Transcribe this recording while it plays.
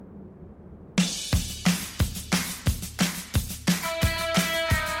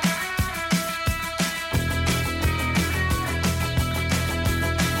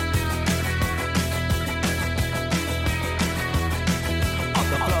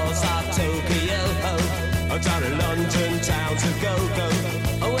down in London town to go.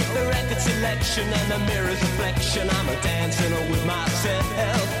 Oh, with the record selection and the mirror's reflection, I'm a dancing with myself.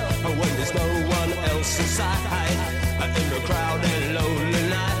 Oh, when there's no one else inside, in the crowded lonely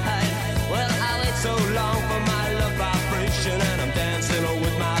night. Well, I wait so long for my love vibration, and I'm dancing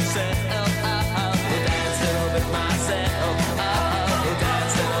with myself. Dancing with myself.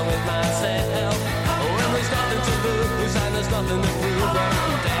 Dancing with myself. When there's nothing to lose and there's nothing to prove, but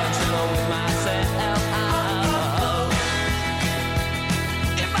I'm dancing with myself.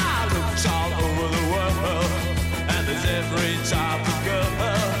 If I looked all over the world, and there's every type of girl,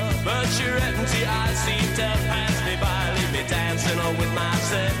 but your empty eyes seem to pass me by, leave me dancing with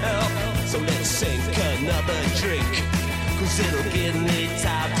myself. So let's sink another drink, 'cause it'll give me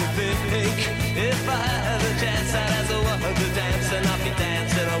time to think. If I had a chance, I'd ask the world to dance, and I'll be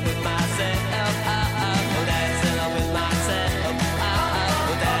dancing with myself. Dancing with myself.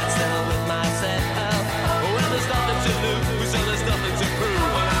 Dancing with myself. When there's nothing to lose and there's nothing to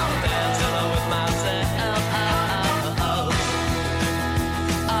prove, and I'm dancing with myself.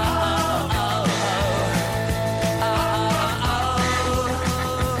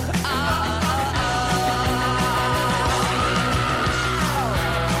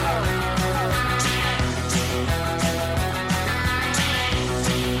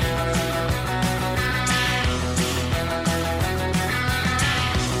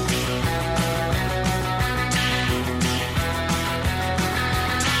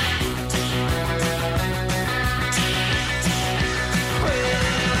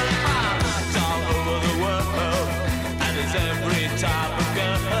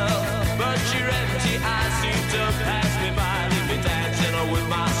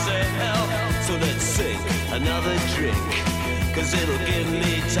 Another drink, 'cause it'll give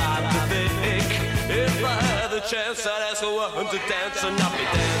me time to think. If I had the chance, I'd ask the world to dance, and I'll be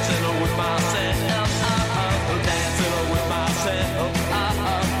dancing with myself. Dancing with myself.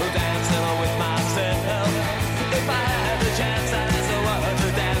 Dancing with myself. If I had the chance, I'd ask the world to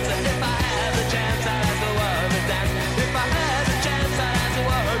dance. If I had the chance, I'd ask the world to dance. If I had the chance, I'd ask the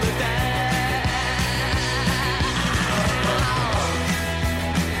world to dance.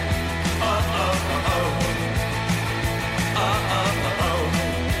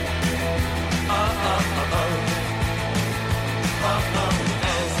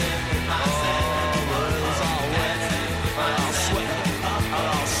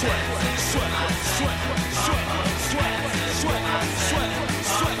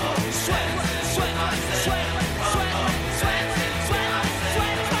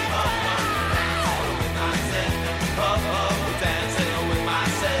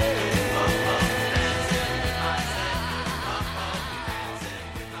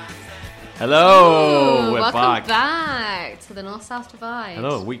 Hello, Ooh, we're welcome back. to the North-South Divide.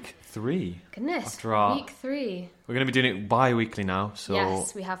 Hello, week 3. Goodness, After our- week 3. We're going to be doing it bi-weekly now, so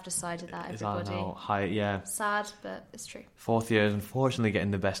Yes, we have decided that, is our everybody. now high, yeah. Sad, but it's true. 4th year is unfortunately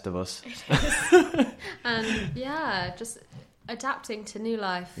getting the best of us. And yeah, just adapting to new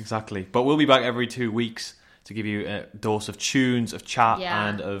life. Exactly. But we'll be back every 2 weeks to give you a dose of tunes, of chat, Yeah.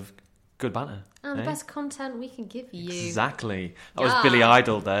 and of good banter. And the eh? best content we can give you. Exactly. That was Yeah. Billy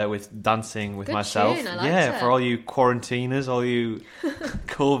Idol there with Dancing with Good Myself. tune, I liked yeah, it. for all you quarantiners, all you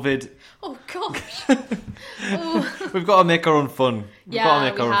COVID. Oh, gosh. Oh. We've got to make our own fun. We've got to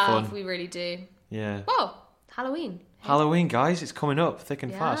make we our have. own fun. We really do. Yeah. Whoa, Halloween. Halloween, guys, it's coming up thick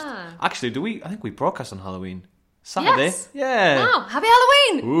and fast. Yeah. Actually, I think we broadcast on Halloween. Saturday. Yes. Yeah. Wow, happy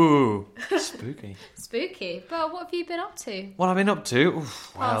Halloween! Ooh, spooky. Spooky. But what have you been up to What have I been up to?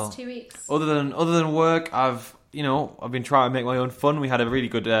 Oof, well, past 2 weeks? other than work, I've been trying to make my own fun. We had a really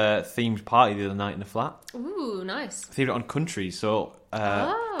good themed party the other night in the flat. Ooh, nice. Themed it on country, so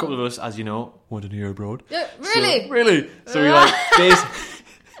a couple of us, as you know, went on here abroad. Really? Really? So we like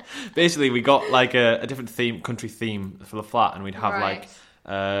basically we got like a different country theme for the flat, and we'd have Right. like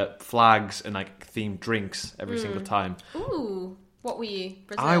flags and like themed drinks every single time. Ooh, what were you?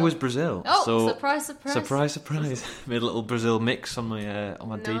 Brazil? I was Brazil. Oh, so surprise, surprise. Surprise, surprise. Made a little Brazil mix on my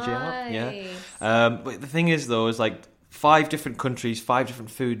DJ app. Yeah. Nice. But the thing is, though, is like 5 different countries, 5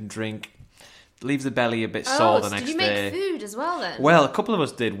 different food and drink. Leaves the belly a bit sore the so next did you day. make food as well then? Well, a couple of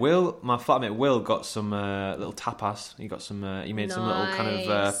us did. My flatmate Will, got some little tapas. He got some. He made some little kind of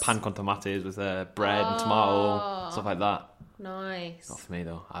Nice. pan con tomates with bread and tomato, stuff like that. Nice. Not for me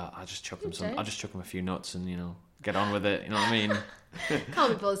though. I just chuck them Okay. I just chuck them a few nuts and get on with it. You know what I mean?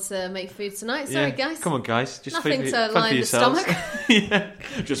 Can't be bothered to make food tonight. Sorry, guys. Come on, guys. Just Nothing fend to for line the yourselves. stomach. Yeah.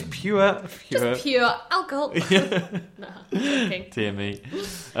 Just pure. Just pure alcohol. No, joking. Dear me.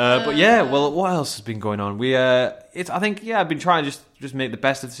 But yeah, well, what else has been going on? I think I've been trying to just make the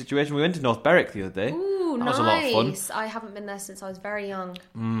best of the situation. We went to North Berwick the other day. Ooh, that nice. was a lot of fun. I haven't been there since I was very young.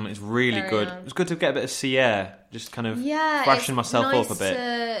 It's really Very good. young. It was good to get a bit of sea air, just kind of Yeah, freshen it's myself nice up a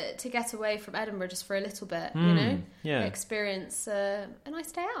bit. to get away from Edinburgh just for a little bit, you know? yeah. Experience a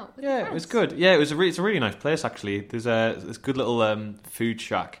nice day out with Yeah, your it was friends. good. Yeah, it's a really nice place actually. There's this good little food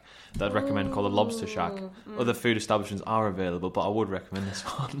shack that I'd recommend called the Lobster Shack. Other food establishments are available, but I would recommend this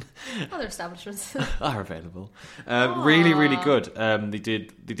one. Other establishments. Are available. Really good. They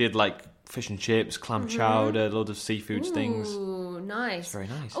did like fish and chips, clam chowder, loads of seafood things. Ooh, nice. It's very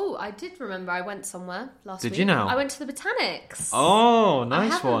nice. Oh, I did remember I went somewhere last week. Did you now? I went to the Botanics. Oh, I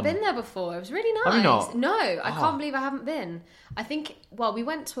nice haven't one. been there before. It was really nice. Have you not? No, I Oh. can't believe I haven't been. I think, well, we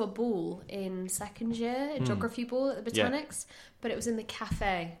went to a ball in second year, a geography ball at the Yeah. Botanics, but it was in the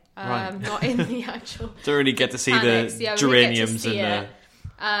cafe, Right. not in the actual Don't really get to see Botanics. the Yeah, we didn't get to geraniums see and it.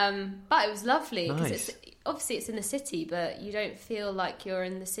 But it was lovely because Nice. obviously it's in the city, but you don't feel like you're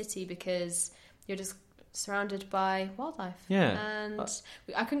in the city because you're just surrounded by wildlife. Yeah. And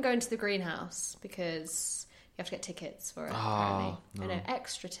I couldn't go into the greenhouse because you have to get tickets for it. Apparently, no. I know,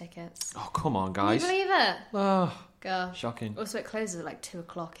 extra tickets. Oh, come on, Can you guys. believe it? Oh, Gosh. shocking. Also, it closes at like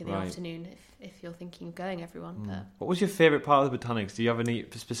 2:00 in the Right. afternoon. If you're thinking of going, everyone. But What was your favourite part of the Botanics? Do you have any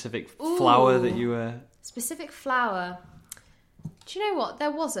specific flower that you... specific flower. Do you know what?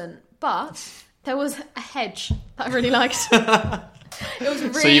 There wasn't, but there was a hedge that I really liked. It was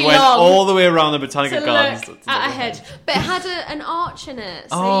really So you went long all the way around the Botanical to Gardens look to at a look hedge, but it had an arch in it,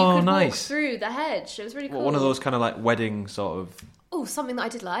 so Oh, you could walk nice. through the hedge. It was really cool. One of those kind of like wedding sort of... Oh, something that I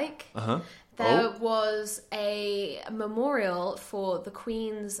did like. Uh-huh. There was a memorial for the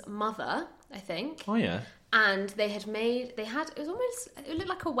Queen's mother, I think. Oh, yeah. And it looked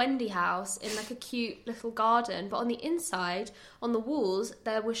like a Wendy house in like a cute little garden, but on the inside, on the walls,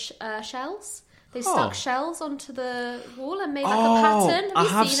 there were shells. They stuck shells onto the wall and made like a pattern. I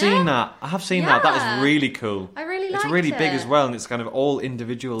have seen that. I have seen that. That Yeah. is really cool. I really It's liked really big it. as well, and it's kind of all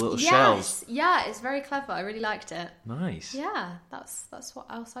individual little shells. Yeah, it's very clever. I really liked it. Nice. Yeah, that's what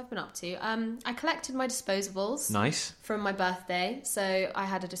else I've been up to. I collected my disposables Nice. from my birthday. So I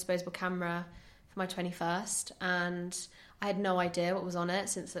had a disposable camera for my 21st, and I had no idea what was on it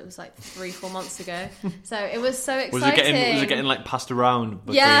since it was like 3-4 months ago. So it was so exciting. Was it getting like passed around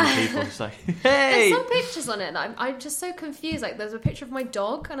between Yeah. people? It's like, There's hey! some pictures on it that I'm just so confused. Like there's a picture of my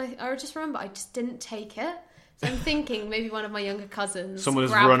dog, and I just remember I just didn't take it. So I'm thinking maybe one of my younger cousins Someone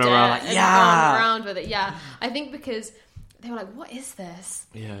has grabbed run around it like, and yeah! run around with it. Yeah, I think because they were like, "What is this?"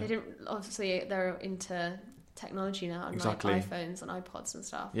 Yeah. They didn't. Obviously, they're into technology now and Exactly. like iPhones and iPods and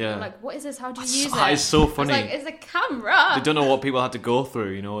stuff. Yeah. They're like, "What is this? How do you use it?" That is so I was funny. like, "It's a camera." They don't know what people had to go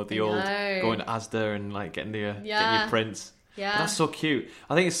through, you know, the I old know. going to Asda and like getting your Yeah. prints. Yeah. But that's so cute.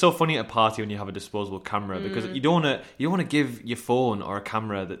 I think it's so funny at a party when you have a disposable camera because you don't want to give your phone or a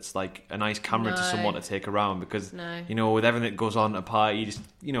camera that's like a nice camera to No. someone to take around because No. you know with everything that goes on at a party, you just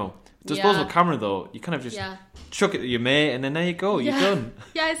disposable Yeah. camera though you kind of just Yeah. chuck it to your mate and then there you go, you're done.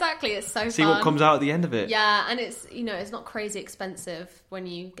 Yeah, exactly. It's so See fun. what comes out at the end of it. Yeah, and it's it's not crazy expensive when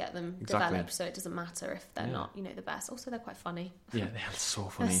you get them Exactly. developed, so it doesn't matter if they're not the best. Also, they're quite funny. Yeah, they're so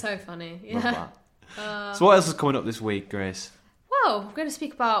funny. They're so funny. Love Yeah. that. So what else is coming up this week, Grace? Well, we're going to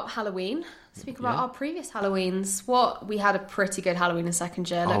speak about Halloween. Speak about our previous Halloweens. We had a pretty good Halloween in second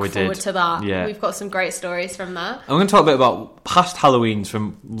year. we Look forward did. to that. Yeah. We've got some great stories from that. I'm going to talk a bit about past Halloweens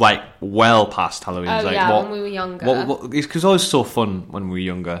from like well past Halloweens. Oh like yeah, when we were younger. Because it was so fun when we were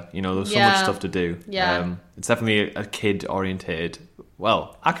younger. You know, there was so much Yeah. stuff to do. Yeah. It's definitely a kid orientated.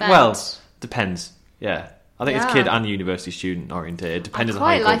 Well, Event. depends. Yeah, I think Yeah. it's kid and university student orientated. Depends I on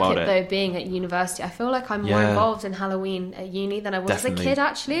how you quite go like about it though, being at university. I feel like I'm more Yeah. involved in Halloween at uni than I was Definitely. as a kid,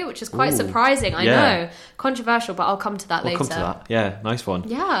 actually, which is quite Ooh. surprising. I Yeah. know, controversial, but I'll come to that We'll later. come to that. Yeah, nice one.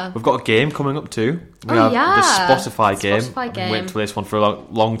 Yeah. We've got a game coming up too. We Oh, have yeah. the Spotify game. Spotify I've been waiting game. to play this one for a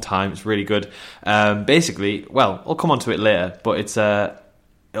long time. It's really good. Basically, well, I'll come on to it later, but it's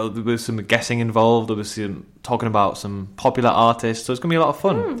there'll be some guessing involved. There'll be some talking about some popular artists, so it's going to be a lot of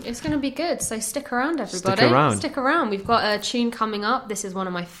fun. It's going to be good, so stick around, everybody. Stick around. We've got a tune coming up. This is one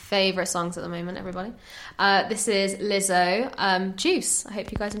of my favourite songs at the moment, everybody. This is Lizzo, Juice. I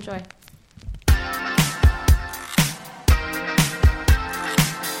hope you guys enjoy.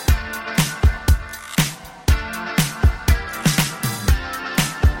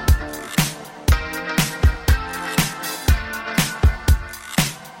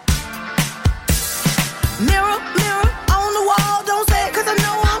 Mirror, mirror on the wall, don't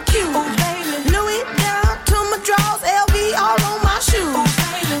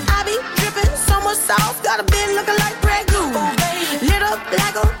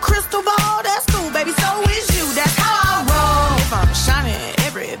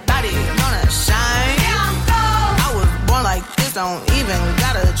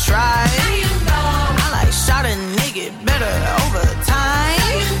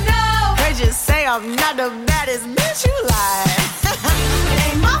the baddest bitch you like. It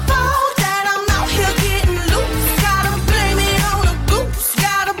ain't my fault that I'm out here getting loose. Gotta blame it on the goose.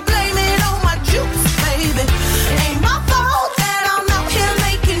 Gotta blame it on my juice, baby. It ain't my fault that I'm out here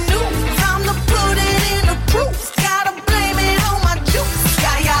making news. I'm the put it in the proof. Gotta blame it on my juice.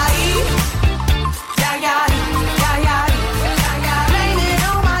 Yeah, yeah, yeah, yeah, yeah, yeah, yeah. Blame it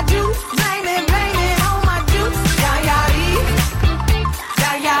on my juice. Blame it on my juice. Yeah, yeah, yeah,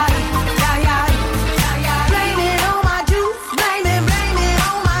 yeah, yeah, yeah, yeah. Blame it on my juice. Blame it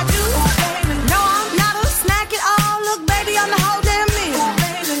on my juice. No, I'm not a snack at all. Look, baby, I'm the whole damn meal.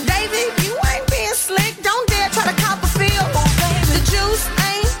 Baby, you ain't being slick. Don't dare try to cop a feel. The juice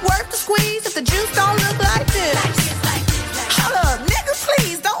ain't worth the squeeze if the juice don't look like this. Hold up, nigga,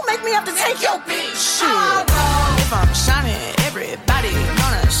 please don't make me have to take your bitch. Shit. If I'm shining, everybody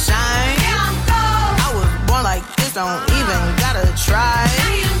gonna shine. I was born like this, don't even gotta try.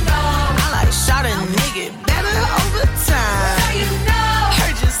 I like shot a nigga better over time.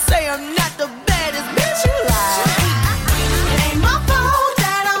 Heard you say I'm not the baddest bitch you like. It ain't my fault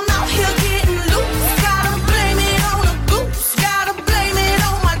that I'm out here getting loose. Gotta blame it on the goose. Gotta blame it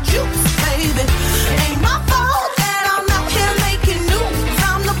on my juice, baby. It ain't my fault that I'm out here making news.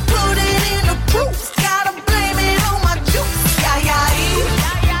 I'm the put it in the proof. Gotta blame it on my juice. Yeah, yeah,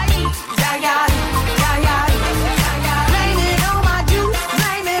 yeah, yeah, yeah, yeah, yeah, yeah. Blame it on my juice.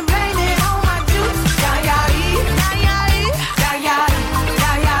 Blame it on my juice. Yeah, yeah, yeah, yeah, yeah, yeah,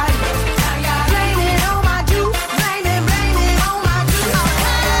 yeah, yeah. Blame it on my juice. Blame it on my juice.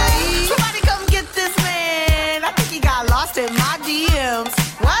 Hey, somebody come get this man. I think he got lost in my DMs.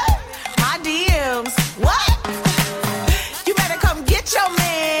 What? My DMs. What? You better come get your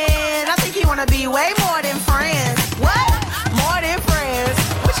man. I think he wanna be way more than friends. What? More than friends.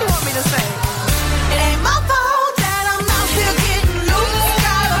 What you want me to say? It ain't my fault that I'm out here getting loose.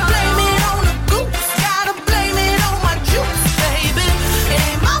 Gotta blame it on the goose. Gotta blame it on my juice, baby. It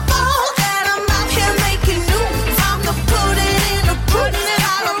ain't my fault that I'm out here making news. I'm the put it in the proof.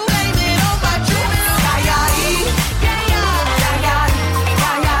 Gotta blame it on my juice. Yeah, yeah, yeah, yeah, yeah, yeah,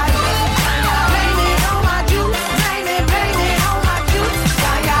 yeah, yeah. Blame it on my juice. Blame it on my juice.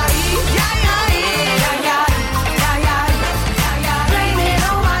 Yeah, yeah, yeah, yeah, yeah, yeah, yeah, yeah. Blame it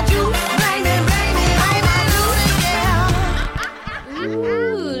on my juice. Blame it, yeah.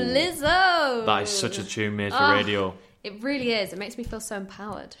 Ooh, Lizzo. That is such a tune made for radio. It really is. It makes me feel so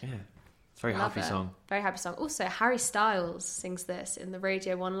empowered. Yeah, it's a very Love happy it. song. Very happy song. Also, Harry Styles sings this in the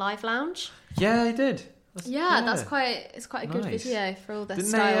Radio 1 Live Lounge. Yeah, he did. That's it's quite a good Nice. video for all the Didn't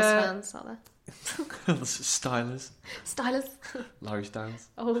Styles they, fans out there. Stylers. Stylers. Larry Styles.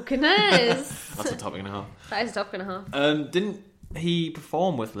 Oh goodness. That's a topic and a half. That is a topic and a half. Didn't he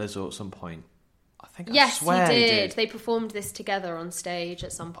perform with Lizzo at some point? I think I Yes, swear he he did. They performed this together on stage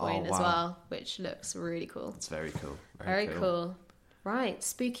at some point as wow. well, which looks really cool. It's very cool. Very cool. Right,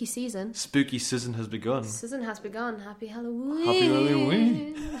 spooky season. Spooky season has begun. Season has begun. Happy Halloween. Happy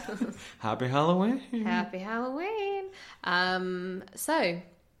Halloween. Happy Halloween. Happy Halloween. So,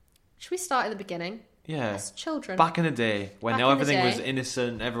 should we start at the beginning? Yeah. As children. Back in the day when Back in the everything was day.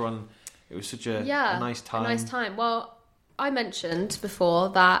 innocent, everyone, it was such a nice time. A nice time. Well, I mentioned before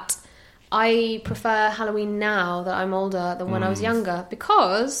that I prefer Halloween now that I'm older than when I was younger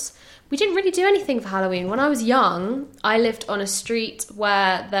because we didn't really do anything for Halloween. When I was young, I lived on a street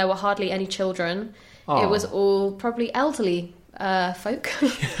where there were hardly any children. Oh. It was all probably elderly folk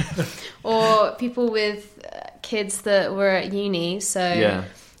or people with kids that were at uni. So Yeah.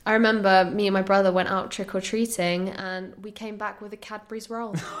 I remember me and my brother went out trick-or-treating and we came back with a Cadbury's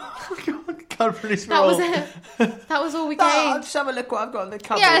roll. Cadbury's That roll. was it. That was all we I'll gained. just have a look what I've got in the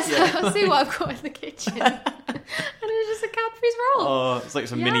cupboard. Yes, I'll see what I've got in the kitchen. And it was just a Cadbury's roll. Oh, it's like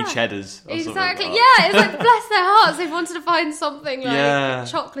some mini Yeah. cheddars. or something Exactly. like that. Yeah, it's like bless their hearts. They wanted to find something like Yeah.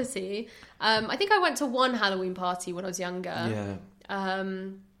 chocolatey. I think I went to one Halloween party when I was younger. Yeah.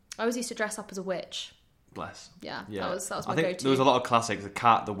 I always used to dress up as a witch. Bless. Yeah, Yeah. that was my I think go-to. there was a lot of classics. The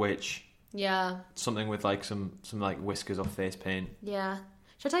cat, the witch, Yeah, something with like some like whiskers or face paint. yeah.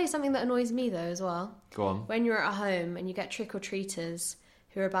 Should I tell you something that annoys me though as well? Go on. When you're at home and you get trick-or-treaters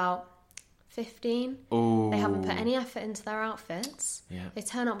who are about 15, Oh. they haven't put any effort into their outfits. Yeah. They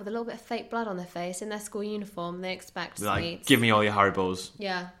turn up with a little bit of fake blood on their face in their school uniform. They expect Like, sweets. give me all your Haribos.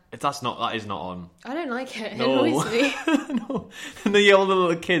 Yeah. If that is not on. I don't like it. It No. annoys me. No. And the all the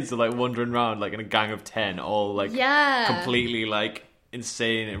little kids are like wandering around like in a gang of 10, all like Yeah. completely like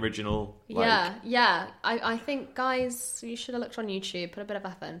insane, original. Like, Yeah. I think, guys, you should have looked on YouTube, put a bit of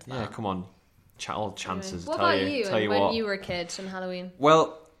effort into that. Yeah, come on. All chances. What tell about you, you, tell you when what. you were a kid on Halloween?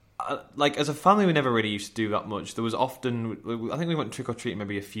 Well, like as a family, we never really used to do that much. There was often, I think we went trick or treating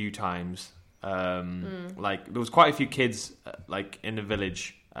maybe a few times, Like there was quite a few kids like in the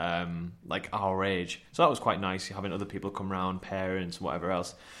village, like our age, so that was quite nice having other people come round, parents and whatever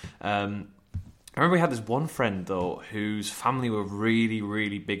else. I remember we had this one friend though whose family were really,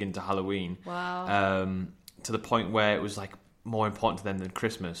 really big into Halloween. Wow. To the point where it was like more important to them than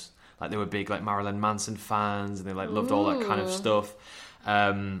Christmas. Like they were big like Marilyn Manson fans, and they like loved all that kind of stuff.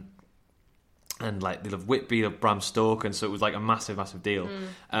 And like they loved Whitby, loved Bram Stoker, and so it was like a massive, massive deal.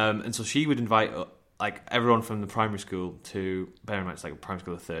 And so she would invite like everyone from the primary school to, bear in mind it's like a primary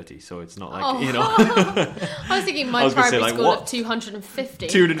school of 30, so it's not like, you know. I was thinking my primary like, school what? of 250.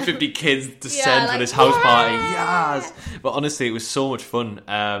 250 kids descend like, for this house party. yeah. Yes! But honestly, it was so much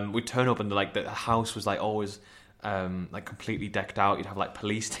fun. We'd turn up and like the house was like always like completely decked out. You'd have like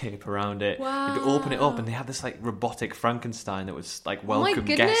police tape around it. Wow. You'd open it up and they had this like robotic Frankenstein that was like my welcome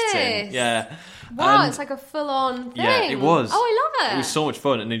guests in. goodness. Yeah. Wow, And- it's like a full-on thing. yeah, it was. Oh, I love it. It was so much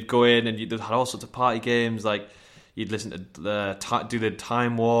fun, and they'd go in and they had all sorts of party games. Like you'd listen to do the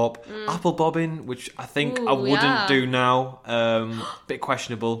time warp, apple bobbing, which I think I Ooh, wouldn't yeah. do now. Bit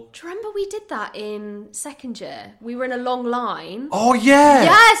questionable. Do you remember we did that in second year? We were in a long line. Oh yeah.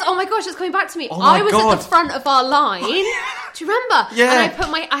 Yes! Oh my gosh, it's coming back to me. Oh my I was God. at the front of our line. Do you remember? Yeah. And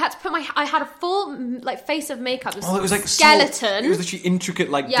I had a full like face of makeup. Oh, it was like skeleton. it was literally intricate,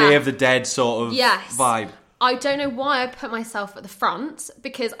 like Yeah. Day of the Dead sort of Yes. vibe. I don't know why I put myself at the front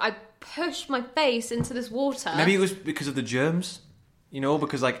because I pushed my face into this water. Maybe it was because of the germs. You know,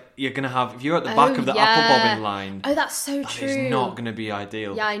 because like you're gonna have, if you're at the back of the yeah. apple bobbing line, Oh, that's so that true. is not gonna be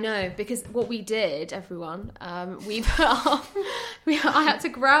ideal. Yeah, I know, because what we did, everyone, we put up, I had to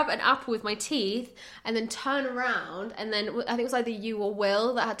grab an apple with my teeth and then turn around, and then I think it was either you or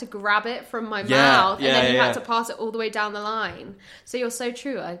Will that had to grab it from my mouth, and then you had to pass it all the way down the line. So you're so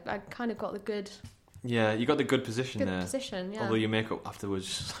true. I kind of got the good Yeah, you got the good position there. position, yeah. Although your makeup afterwards,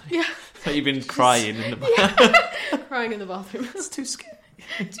 just like, Yeah. like you've been crying in the back. Crying in the bathroom. It's too scary.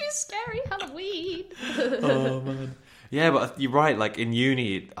 Too scary, Halloween. Oh man. Yeah, but you're right. Like in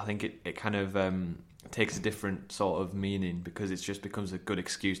uni, I think it kind of takes a different sort of meaning because it just becomes a good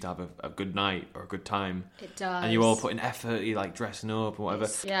excuse to have a good night or a good time. It does. And you all put in effort, you like dressing up and whatever.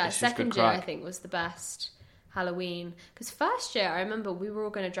 Yeah, It's just second good year I crack. think was the best Halloween, because first year I remember we were all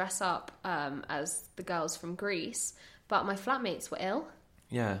going to dress up as the girls from Greece, but my flatmates were ill,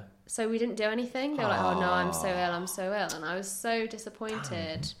 Yeah. so we didn't do anything. They were like, "Oh no, I'm so ill," and I was so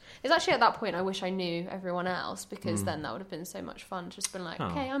disappointed. It's actually at that point I wish I knew everyone else, because then that would have been so much fun. Just been like,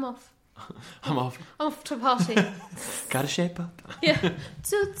 "Okay, I'm off. I'm off. I'm off to a party." Gotta shape up. Yeah,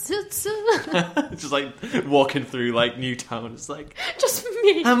 Toot, toot, toot. Just like walking through like Newtown. It's like, Just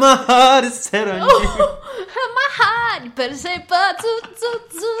me. and my heart is set on you. Oh, my heart, you better say but toot,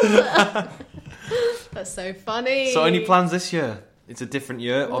 toot, toot. That's so funny. So, any plans this year? It's a different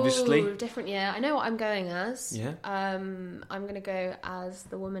year, obviously. Ooh, different year. I know what I'm going as. Yeah. I'm going to go as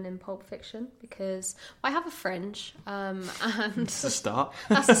the woman in Pulp Fiction because I have a fringe, and It's a start.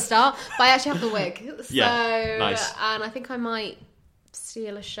 that's a start. But I actually have the wig. So, Yeah, nice. And I think I might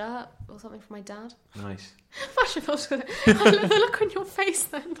steal a shirt or something from my dad. Nice. Imagine if I was gonna, the look on your face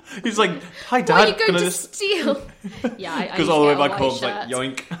then. He's like, hi, Dad. What are you going can I to just... steal? Yeah, I Goes all the way usually back get a home, it's like, white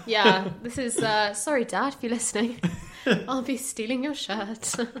shirt. yoink. Yeah, this is sorry, Dad, if you're listening. I'll be stealing your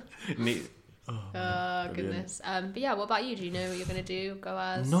shirt. Neat. Oh goodness. But yeah, what about you? Do you know what you're going to do? Go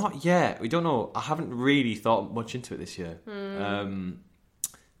as? Not yet. We don't know. I haven't really thought much into it this year.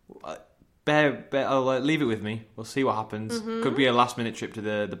 I'll leave it with me. We'll see what happens. Could be a last minute trip to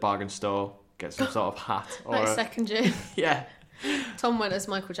the bargain store, get some sort of hat. Or Like second year. yeah. Tom went as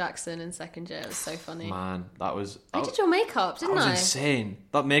Michael Jackson in second year. It was so funny. Man, that was... I did your makeup, that didn't was I? insane.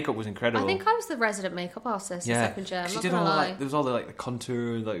 That makeup was incredible. I think I was the resident makeup artist in second year. I'm 'Cause not you did going to all lie. like, there was all the like the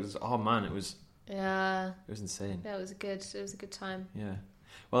contour, like it was, oh man, it was Yeah. insane. Yeah, it was a good time. Yeah.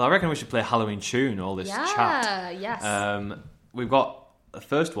 Well, I reckon we should play Halloween tune. All this chat. Yes. We've got the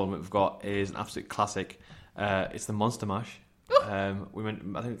first one we've got is an absolute classic. It's the Monster Mash. I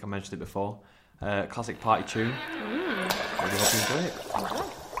think I mentioned it before. Classic party tune. Really hope you enjoy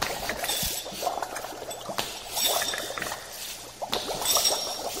it.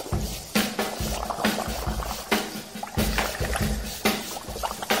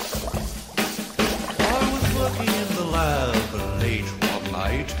 I was working in the lab late one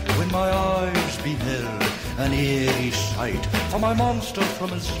night when my eyes beheld an eerie sight. For my monster from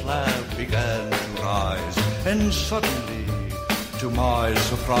his slab began to rise, and suddenly, to my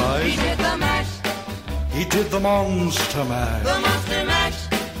surprise, He did the mash, he did the monster mash. the monster mash.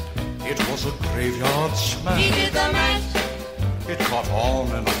 It was a graveyard smash. He did the mash, It caught on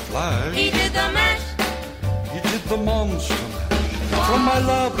in a flash. he did the mash. He did the monster mash. From my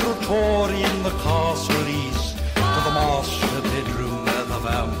laboratory in the castle east to the master bedroom where the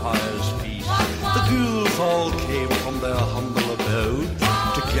vampires feast, the ghouls all came from their humble abode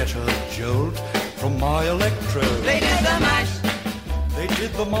to get a jolt from my electrode. They did the mash, They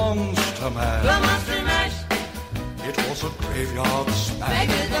did the monster the mash. monster mash. It was a graveyard They smash.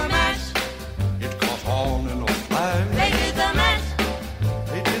 did the mash, It caught on in a flash. they did the mash.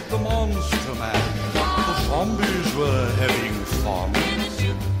 They did the monster mash. The zombies were having fun.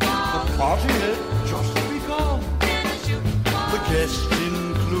 The party had just begun. The guests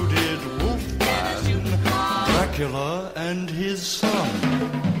included Wolfman, Dracula, and his son.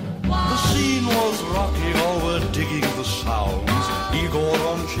 The scene was rocking, all were digging the sounds. Igor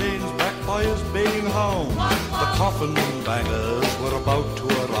on chains, backed by his baying hound. The coffin bangers were about to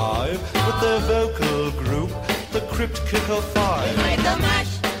arrive with their vocal group, the Crypt Kicker Five. Played the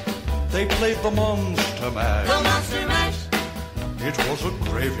mash, They played the monster the mash. monster mash. It was a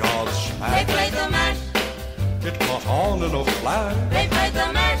graveyard They smash. played the mash, It caught on in a flash. they played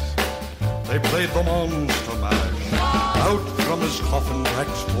the mash. They played the monster mash. Out from his coffin,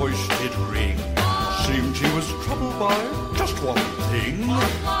 Drac's voice did ring. Seemed he was troubled by just one thing.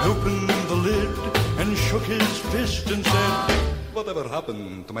 Opened the lid and shook his fist and said, "Whatever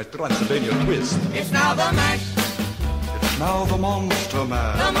happened to my Transylvania twist?" It's now the mash, It's now the monster the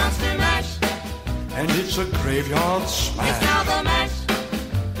mash. monster mash. And it's a graveyard It's smash. now the mash,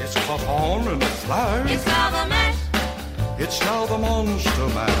 It's caught on in a flash. it's now the mash. It's now the monster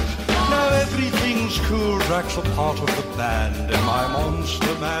mash. Now everything's cool, Drac's a part of the band, and my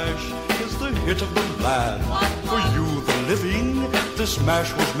monster mash is the hit of the land. For you, the living, this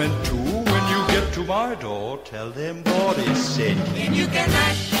mash was meant to. When you get to my door, tell them God is sent. Then you can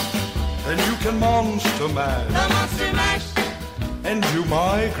mash, Then you can monster mash the monster mash. and do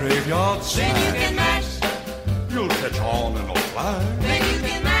my graveyard Then you smash. can mash, You'll catch on in a flash. then you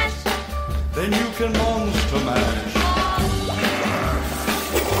can mash. Then you can monster mash.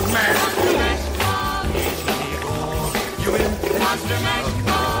 Monster mash, You in monster mash.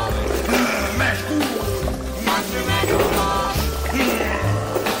 mash. Monster mash.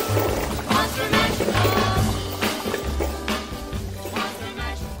 Monster mash. Monster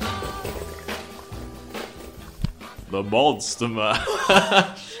mash. The Monster Mash.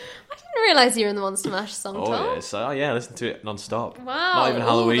 I didn't realise you were in the Monster Mash song, Tom. Oh, yes. Oh, yeah, listen to it non-stop. Wow, Not even all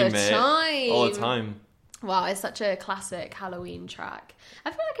Halloween, the mate. time. All the time. Wow, it's such a classic Halloween track.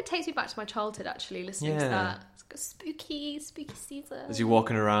 I feel like it takes me back to my childhood, actually, listening to Yeah. that. It's got spooky season. As you're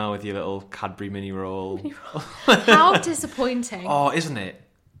walking around with your little Cadbury mini roll. How disappointing. Oh, isn't it?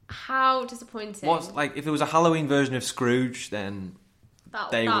 How disappointing. What's like if it was a Halloween version of Scrooge, then that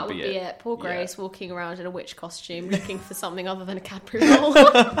they that would be it. Poor Yeah. Grace walking around in a witch costume looking for something other than a Cadbury roll.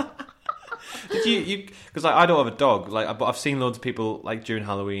 did you? Because like, I don't have a dog. Like, but I've seen loads of people like during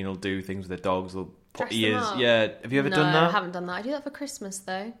Halloween will do things with their dogs. They'll put Dress them ears. up. Yeah. Have you ever done No, I that? haven't done that. I do that for Christmas,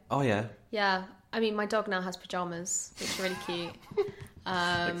 though. Oh yeah. Yeah. I mean, my dog now has pyjamas, which are really cute.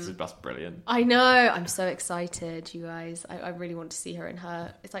 That's brilliant. I know. I'm so excited, you guys. I really want to see her in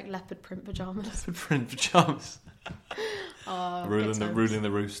her. It's like leopard print pajamas. Print pajamas. Oh, good ruling times. the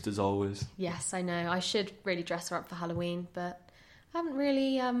roost as always. Yes, I know. I should really dress her up for Halloween, but I haven't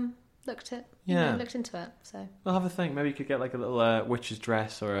really looked into it. So. I'll have a think. Maybe you could get like a little witch's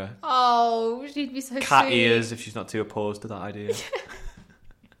dress or a Oh, she'd be so cat sweet. ears if she's not too opposed to that idea.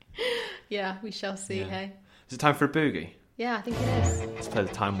 Yeah, we shall see. Yeah. Hey. Is it time for a boogie? Yeah, I think it is. Let's play the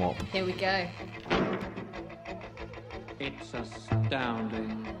time warp. Here we go. It's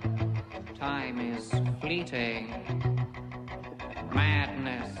astounding. Time is fleeting.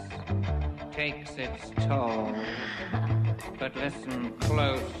 Madness takes its toll. But listen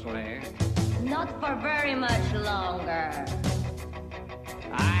closely. Not for very much longer.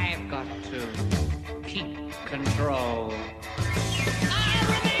 I've got to keep control. I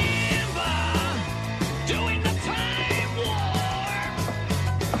remember doing the time warp,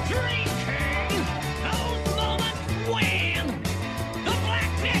 drinking those moments when the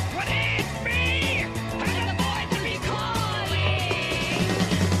blackness would hit me and the voice would be calling.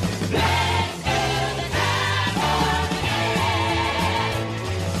 Let's do the time warp again.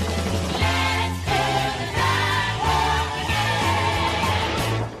 Let's do the time warp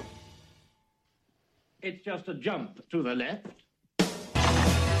again. It's just a jump to the left.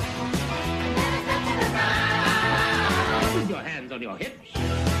 Put your hands on your hips.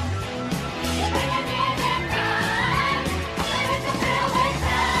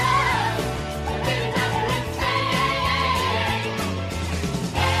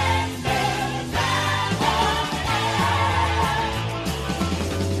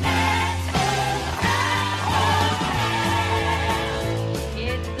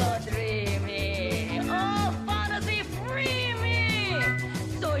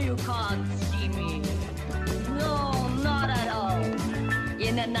 you can't see me. No, not at all.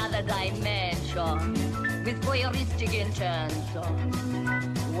 In another dimension, with voyeuristic intention,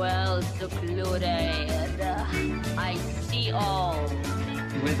 well secluded, I see all.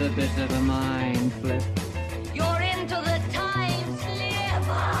 With a bit of a mind flip. You're into the time slip.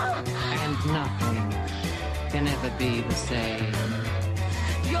 And nothing can ever be the same.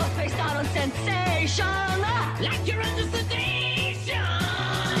 You're faced out on sensation, like you're under sedation.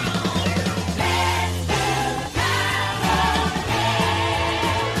 Let's do the power of the game.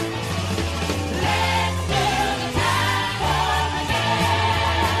 Let's do the power of the game. When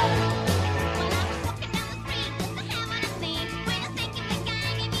I was walking down the street, just to have what I seen. When I was thinking the guy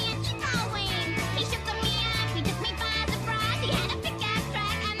gave me an equal wing. He shook me up, he took me by surprise. He had a pickaxe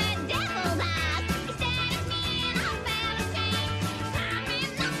track and a devil's eyes. He stared at me and I felt ashamed.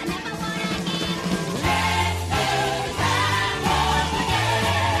 Promise nothing ever would again. Let's do the power of the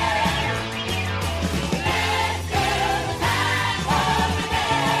game. Let's do the power of the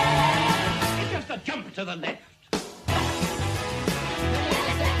game. It's just a jump to the left.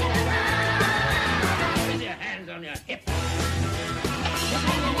 With your hands on your hips.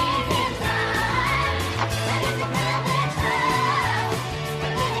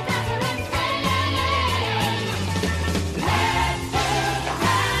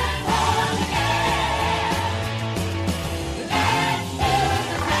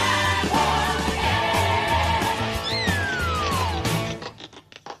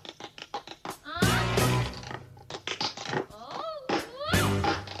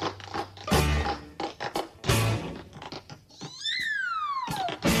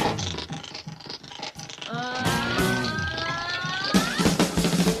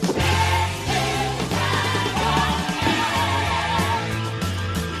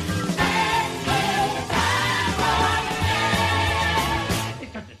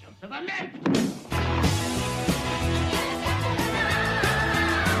 It's just a jump to the left.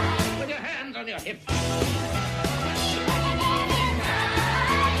 With your hands on your hips.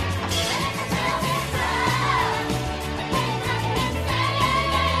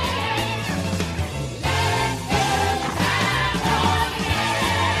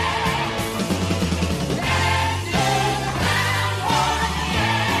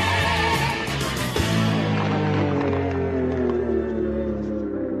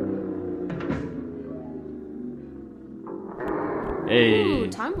 Hey, Ooh,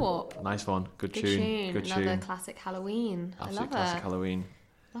 Time Warp. nice one. Good Good tune. tune. Good Another tune. classic Halloween. I Absolute love classic it. Halloween.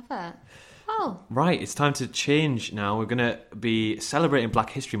 Love it. Well, Right, it's time to change now. We're going to be celebrating Black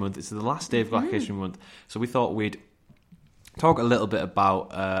History Month. It's the last day of Black History Month. So we thought we'd talk a little bit about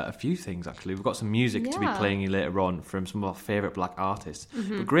a few things, actually. We've got some music to be Yeah. playing later on from some of our favourite black artists.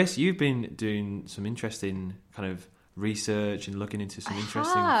 But Grace, you've been doing some interesting kind of research and looking into some I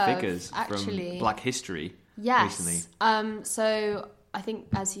interesting have, figures actually. from Black history yes. recently. So I think,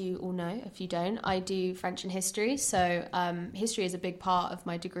 as you all know, if you don't, I do French and history. So history is a big part of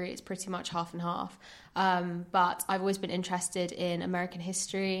my degree. It's pretty much half and half. But I've always been interested in American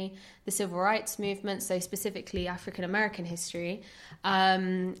history, the civil rights movement, so specifically African American history.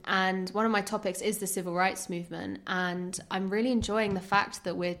 And one of my topics is the civil rights movement. And I'm really enjoying the fact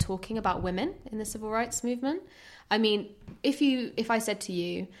that we're talking about women in the civil rights movement. I mean, if I said to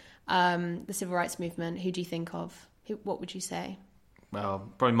you, the civil rights movement, who do you think of? What would you say?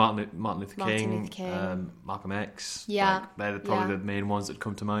 Well, probably Martin Luther Martin Luther King. Malcolm X. Yeah, Like, they're probably yeah. the main ones that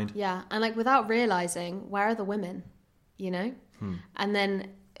come to mind. Yeah, and like without realizing, where are the women? You know, and then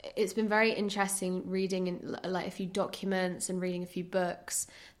it's been very interesting reading in, like a few documents and reading a few books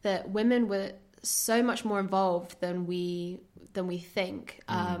that women were so much more involved than we think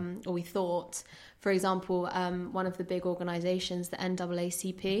or we thought. For example, one of the big organisations, the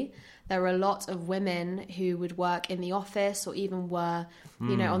NAACP, there were a lot of women who would work in the office or even were,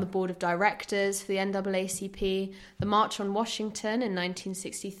 you know, on the board of directors for the NAACP. The March on Washington in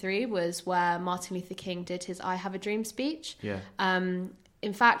 1963 was where Martin Luther King did his "I Have a Dream" speech. Yeah.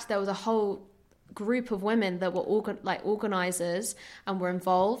 In fact, there was a whole group of women that were organisers and were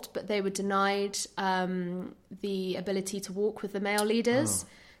involved, but they were denied the ability to walk with the male leaders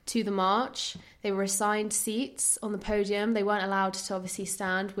to the march. They were assigned seats on the podium. They weren't allowed to obviously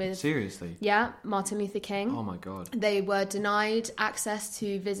stand with... Seriously? Yeah, Martin Luther King. Oh my God. They were denied access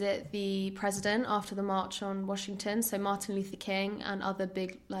to visit the president after the March on Washington. So Martin Luther King and other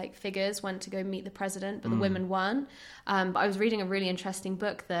big figures went to go meet the president, but the women weren't. But I was reading a really interesting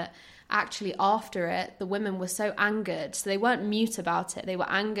book that actually after it, the women were so angered. So they weren't mute about it. They were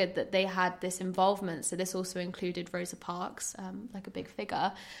angered that they had this involvement. So this also included Rosa Parks, like a big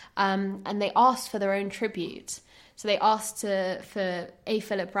figure. and they asked for their own tribute. So they asked for A.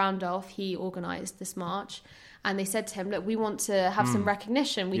 Philip Randolph. He organised this march. And they said to him, look, we want to have some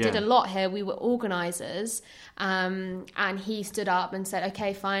recognition. We did a lot here. We were organisers. And he stood up and said,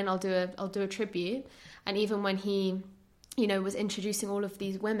 okay, fine, I'll do a tribute. And even when he, was introducing all of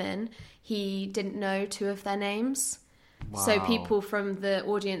these women, he didn't know 2 of their names. Wow. So people from the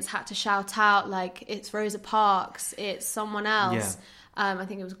audience had to shout out, like, it's Rosa Parks, it's someone else. Yeah. I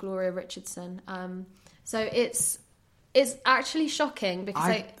think it was Gloria Richardson. So it's actually shocking because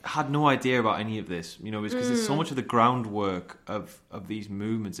I had no idea about any of this, because there's so much of the groundwork of these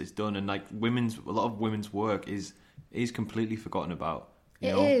movements is done, and like a lot of women's work is completely forgotten about.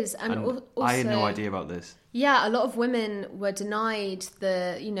 It is, and also, I had no idea about this. Yeah, a lot of women were denied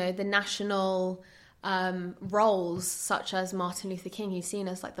the national roles, such as Martin Luther King, who's seen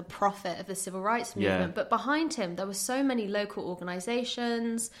as like the prophet of the civil rights movement. Yeah. But behind him, there were so many local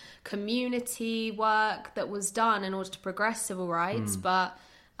organisations, community work that was done in order to progress civil rights. But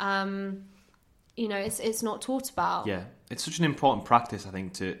it's not talked about. Yeah, it's such an important practice, I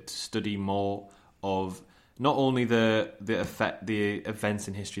think, to study more of not only the events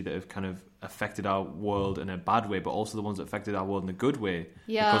in history that have kind of affected our world in a bad way, but also the ones that affected our world in a good way.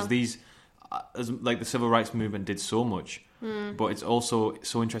 Yeah. Because these, like the civil rights movement did so much, but it's also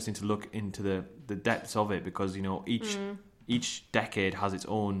so interesting to look into the depths of it, because each decade has its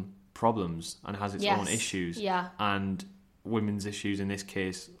own problems and has its own issues. Yeah. And women's issues in this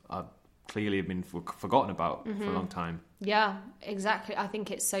case are clearly have been forgotten about for a long time. Yeah, exactly. I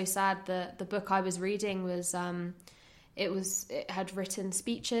think it's so sad that the book I was reading was it had written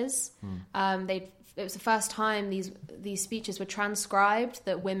speeches. It was the first time these speeches were transcribed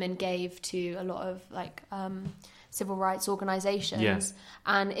that women gave to a lot of like civil rights organizations,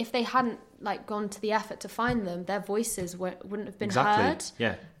 and if they hadn't like gone to the effort to find them, their voices wouldn't have been heard.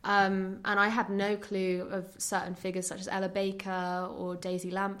 Yeah. And I had no clue of certain figures such as Ella Baker or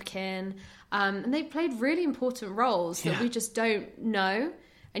Daisy Lampkin, and they played really important roles that we just don't know.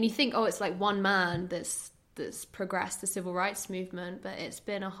 And you think, oh, it's like one man that's progressed the civil rights movement, but it's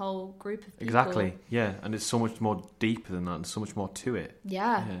been a whole group of people. Exactly, yeah, and it's so much more deeper than that, and so much more to it.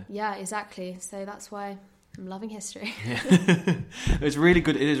 Yeah, exactly. So that's why I'm loving history. It's really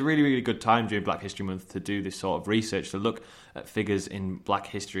good. It is a really, really good time during Black History Month to do this sort of research, to look at figures in Black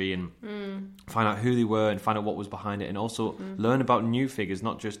history and find out who they were and find out what was behind it, and also learn about new figures,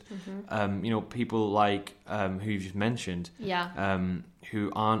 not just people like who you've just mentioned,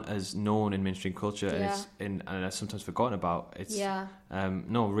 who aren't as known in mainstream culture and are sometimes forgotten about. It's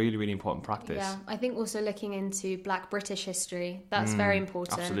really, really important practice. Yeah, I think also looking into Black British history, that's very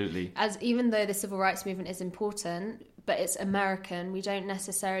important. Absolutely. As even though the civil rights movement is important, but it's American, we don't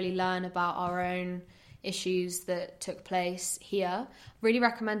necessarily learn about our own issues that took place here. Really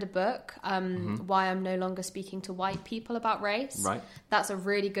recommend a book, Why I'm No Longer Speaking to White People About Race. Right. That's a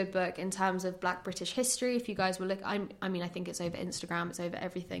really good book in terms of Black British history. If you guys will look, I think it's over Instagram, it's over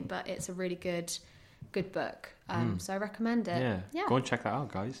everything, but it's a really good book. So I recommend it. Yeah. Go and check that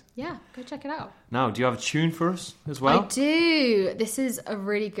out, guys. Yeah, go check it out. Now, do you have a tune for us as well? I do. This is a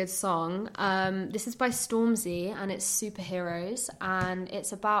really good song. This is by Stormzy, and it's Superheroes, and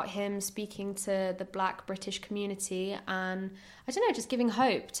it's about him speaking to the Black British community and, I don't know, just giving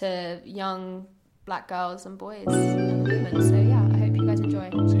hope to young Black girls and boys and women. So yeah, I hope you guys enjoy.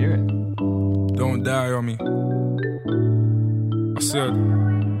 Let's hear it. Don't die on me. I said,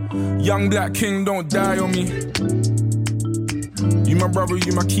 young Black King, don't die on me. You my brother,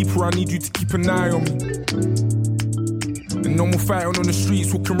 you my keeper, I need you to keep an eye on me. And no more fighting on the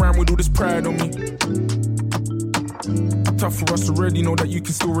streets, walking around with all this pride on me. Tough for us already, know that you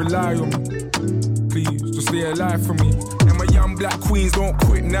can still rely on me. Please, just stay alive for me. And my young Black queens, don't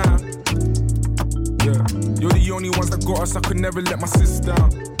quit now. Yeah, you're the only ones that got us, I could never let my sis down.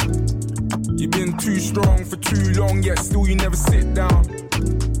 You've been too strong for too long, yet still you never sit down.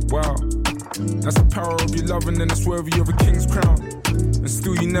 Wow, that's the power of your love, and then it's worthy of a king's crown. And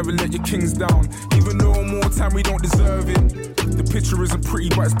still you never let your kings down. Even though more time we don't deserve it. The picture isn't pretty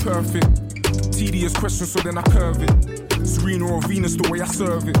but it's perfect. Tedious question, so then I curve it. Serena or Venus, the way I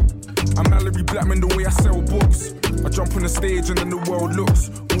serve it. I'm Mallory Blackman, the way I sell books. I jump on the stage and then the world looks.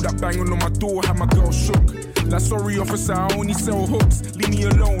 All that banging on my door had my girl shook. Like, sorry officer, I only sell hooks. Leave me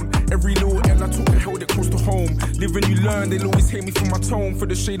alone. Every little L I took, I held it close to home. Live and you learn, they'll always hate me for my tone. For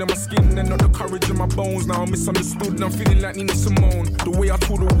the shade of my skin and not the courage in my bones. Now I'm misunderstood and I'm feeling like Nina Simone. The way I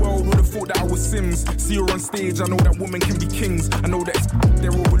told the world would have thought that I was Sims. See her on stage, I know that women can be kings. I know that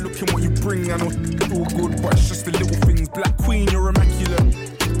they're overlooking what you bring. I know it's all good, but it's just the little things. Black Queen, you're immaculate.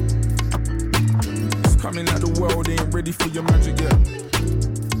 It's coming like the world ain't ready for your magic yet.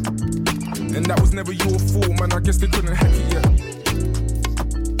 they couldn't hack it yet.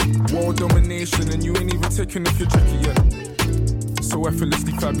 World domination, and you ain't even taking off your jacket yet. So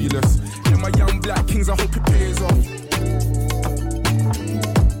effortlessly fabulous. Yeah, my young black kings, I hope it pays off.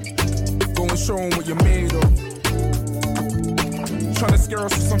 Go and show 'em what you're made of. Trying to scare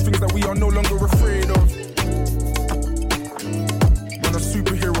us with some things that we are no longer afraid of. Man are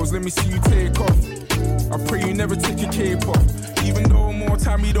superheroes, let me see you take off. I pray you never take your cape off. Even though more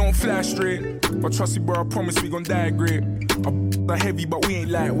time we don't fly straight. But trust me, bro, I promise we gon' die great. Our heavy, but we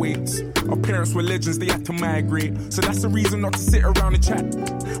ain't lightweights. Our parents were legends, they had to migrate. So that's the reason not to sit around and chat.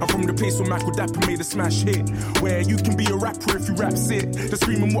 I'm from the place where Michael Dapper made a smash hit. Where you can be a rapper if you rap it. They're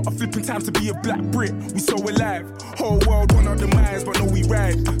screaming what a flipping time to be a black Brit. We so alive, whole world want our demise, but no we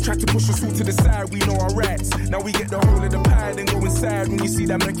ride. Try to push us all to the side, we know our rights. Now we get the whole of the pie, then go inside. When you see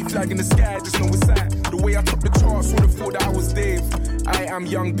that monkey flag in the sky, just know it's that. The way I top the charts, would've thought that I was Dave. I am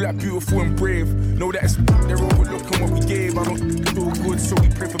young, black, beautiful and brave. Know that it's they're overlooking what we gave. I don't do good, so we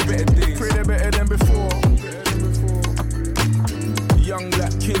pray for better days. Pray they're better than before. Young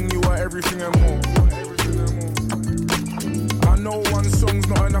black king, you are everything and more. I know one song's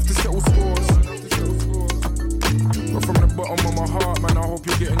not enough to settle scores, but from the bottom of my heart, man, I hope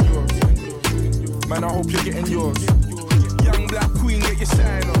you're getting yours. Man, I hope you're getting yours. Young black queen, get your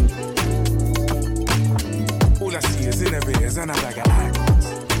shine on. All I see is innovators and a bag of icons.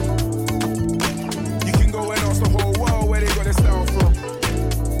 You can go and ask the whole world where they got their style from.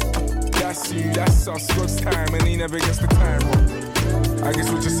 That's you, that's us, God's time, and he never gets the time wrong. I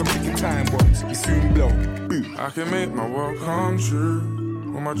guess we're just some ticking time bombs, we soon blow. Boom. I can make my world come true.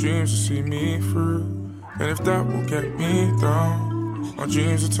 All my dreams will see me through. And if that will get me down, my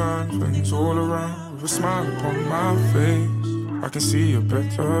dreams will turn things all around. With a smile upon my face, I can see a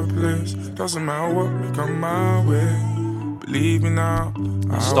better place. Doesn't matter what may come my way. Believe me now.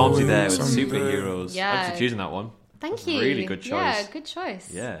 Stormzy there with Superheroes. Yeah. Thanks for choosing that one. Thank you. Really good choice. Yeah, good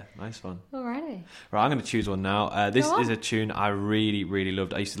choice. Yeah, nice one. Alrighty. Right, I'm going to choose one now. This is a tune I really, really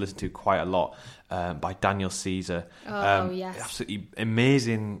loved. I used to listen to quite a lot by Daniel Caesar. Yes. Absolutely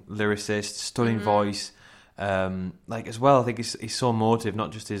amazing lyricist, stunning voice. Like as well, I think he's so emotive,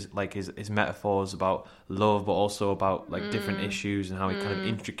 not just his metaphors about love, but also about like different issues and how he kind of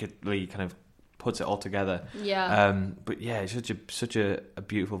intricately kind of puts it all together. Yeah. But yeah, it's such a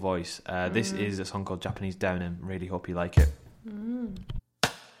beautiful voice. This is a song called Japanese Denim. Really hope you like it.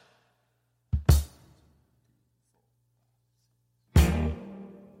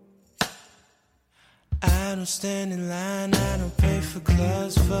 I don't stand in line, I don't pay for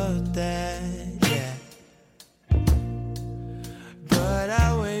gloves for that, yeah. But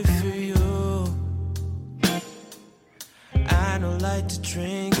I wait for you. I don't like to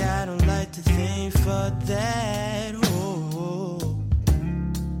drink, I don't like to think for that, oh.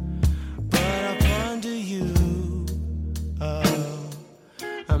 But I ponder you, oh.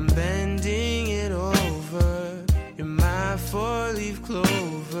 I'm bending it over, you're my four-leaf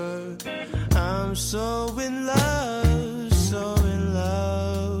clover. I'm so in love, so in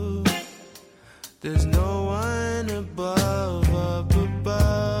love. There's no one above, up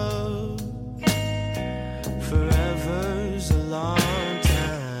above. Forever's a long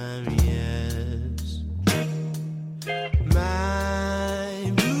time, yes.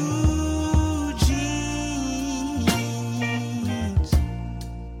 My blue jeans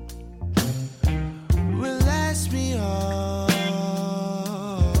will last me all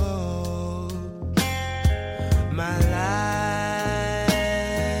my life,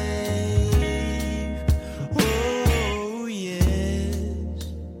 oh yes.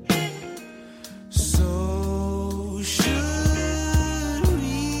 So should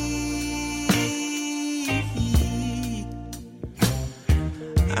we?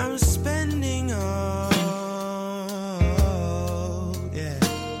 I'm spending all, yeah,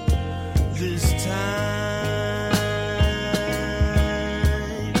 this time,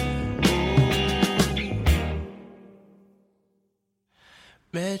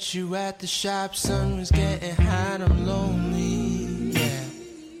 met you at the shop, sun was getting hot, I'm lonely, yeah.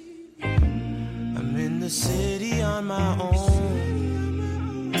 I'm in the city on my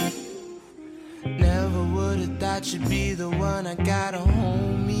own. Never would've thought you'd be the one, I got a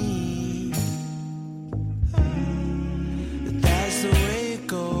homie. But that's the way it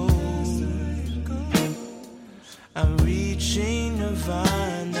goes. I'm reaching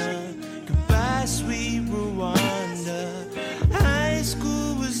Nirvana. Goodbye, sweet Rwanda. High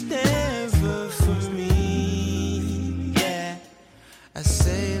school was never for me. Yeah, I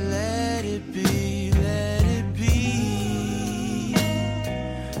say let it be, let it be.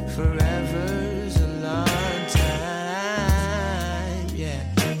 Forever's a long time. Yeah,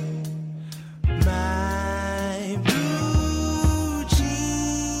 my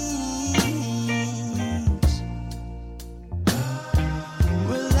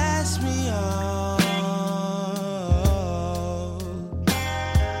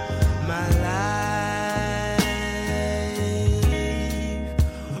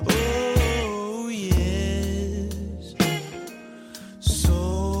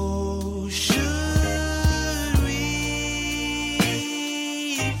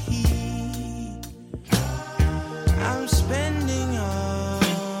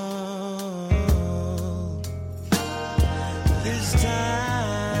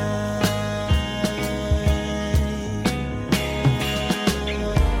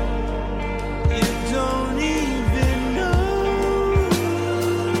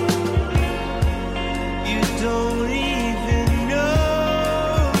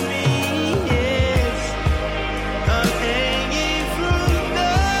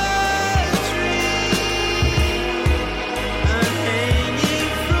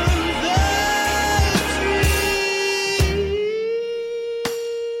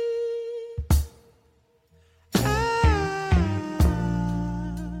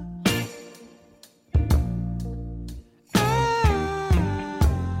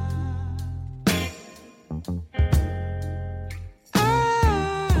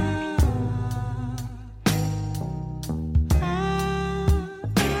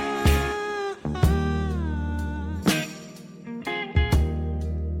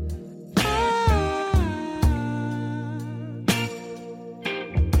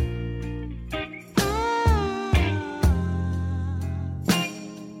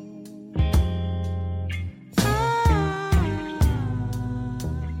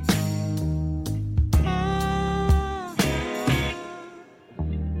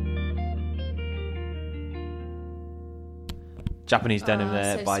Japanese Denim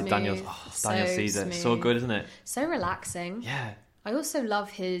there so by smooth. Daniel So Caesar. smooth. So good, isn't it? So relaxing. Yeah. I also love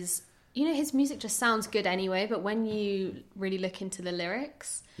his... You know, his music just sounds good anyway, but when you really look into the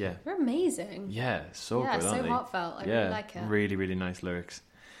lyrics, Yeah. they're amazing. Yeah, so Yeah, good, aren't so they? heartfelt. I yeah, really like it. Really, really nice lyrics.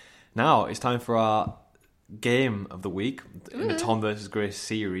 Now, it's time for our game of the week in the Ooh. Tom vs. Grace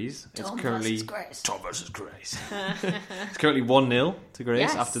series. Tom it's currently versus Grace. Tom vs. Grace. It's currently 1-0 to Grace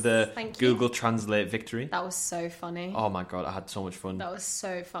Yes, after the thank you. Google Translate victory. That was so funny. Oh my god, I had so much fun. That was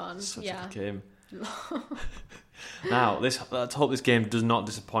so fun. Such yeah. a good game. Now, let's hope this game does not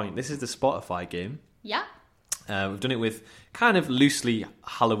disappoint. This is the Spotify game. Yeah. We've done it with kind of loosely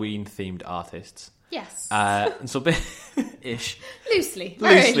Halloween-themed artists. Yes. And so, ish. Loosely.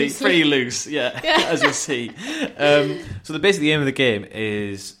 Very Loosely, pretty loose, yeah, as you'll see. So the basic aim of the game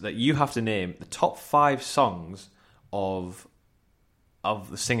is that you have to name the top 5 songs of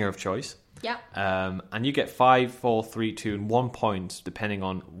the singer of choice. Yeah. And you get 5, 4, 3, 2, and 1 point depending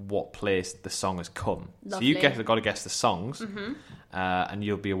on what place the song has come. Lovely. So you got to guess the songs, and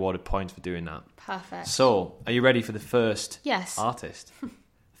you'll be awarded points for doing that. Perfect. So, are you ready for the first Yes. artist?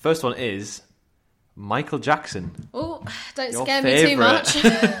 First one is Michael Jackson. Oh, don't Your scare me too favourite. much.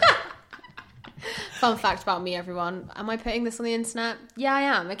 Fun fact about me, everyone. Am I putting this on the internet? Yeah, I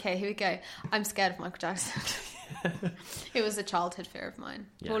am. Okay, here we go. I'm scared of Michael Jackson. It was a childhood fear of mine.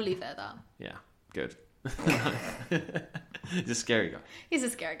 Yeah. We'll leave it at that. Yeah, good. He's a scary guy. He's a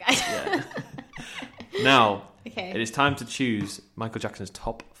scary guy. Yeah. Now, Okay. it is time to choose Michael Jackson's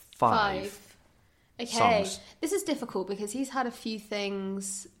top 5. Okay. songs. This is difficult because he's had a few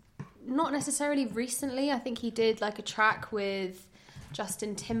things, not necessarily recently. I think he did like a track with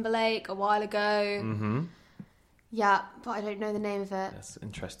Justin Timberlake a while ago. Mm-hmm. Yeah, but I don't know the name of it. That's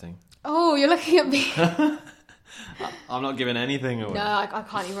interesting. Oh, you're looking at me. I'm not giving anything away. No, I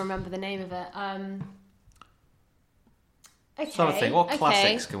can't even remember the name of it. Okay. Trying to think, what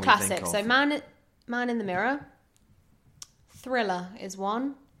classics can we think Classics. of? So Man in the Mirror. Thriller is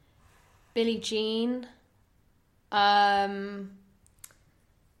one. Billie Jean.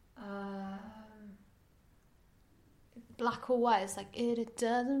 Black or White. It's like, it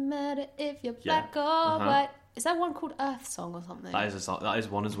doesn't matter if you're Yeah. black or Uh-huh. white. Is that one called Earth Song or something? That is a song. That is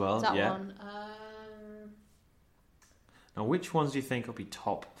one as well. Is that yeah. one? Now, which ones do you think will be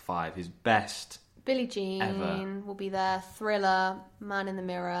top 5? His best. Billie Jean Ever. will be there. Thriller, Man in the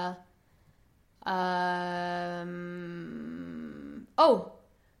Mirror. Oh,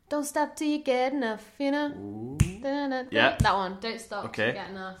 Don't Stop Till You Get Enough, you know? Yeah. That one. Don't Stop Okay. Till You Get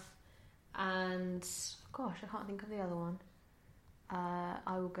Enough. And, gosh, I can't think of the other one. I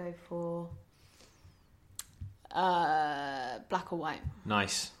will go for Black or White.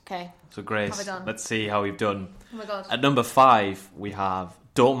 Nice. Okay. So, Grace, Have I done? let's see how we've done. Oh my God. At number 5, we have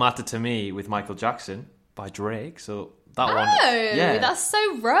Don't Matter to Me with Michael Jackson by Drake. So, that one. Oh, Yeah. that's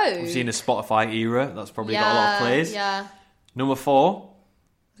so rogue. We've seen the Spotify era. That's probably got a lot of plays. Yeah. Number 4,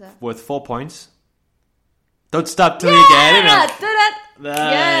 that? worth 4 points. Don't Stop Till You Get Enough. Da-da. Nice.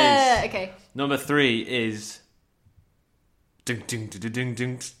 Yeah. Okay. Number 3 is ding ding ding ding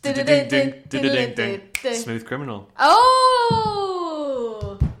ding ding Smooth Criminal.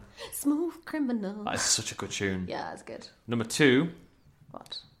 Oh, Smooth Criminal. That is such a good tune. Yeah, that's good. Number 2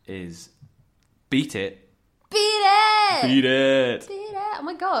 What? is Beat It. Beat it. Beat It. Beat it. Oh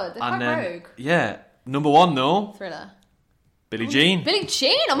my God, they're And quite then rogue. yeah, number 1 though, Thriller. Billie Jean. Billie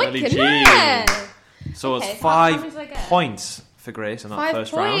Jean. Oh my Billie goodness. So Okay, it's how many 5 did I get? points for Grace on that 5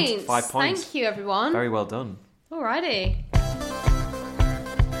 first points. round. 5 points. Thank you, everyone. Very well done. Alrighty.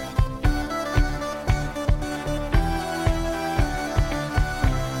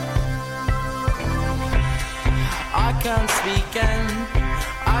 I can't speak and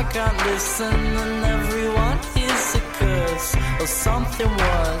I can't listen, and everyone hears a curse or something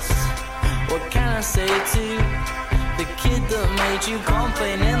worse. What can I say to the kid that made you,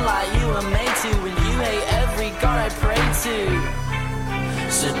 complaining like you were made to, when you hate every god I pray to?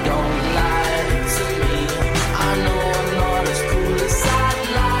 So don't lie to me. I know I'm not as cool as I'd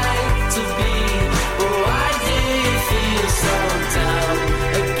like to be, but why do you feel so down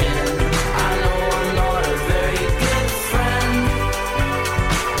again? I know I'm not a very good friend.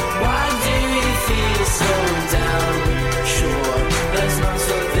 Why do you feel so down? Sure, there's no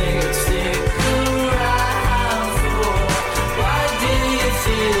such thing to stick around for. Why do you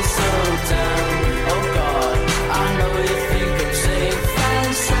feel so down? Oh God, I know you think I'm safe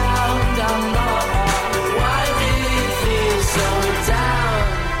and sound. I'm not. Why do you feel so down?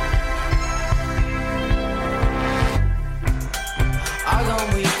 I got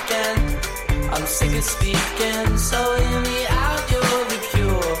weekend. I'm sick of speaking, so hear me out. You're the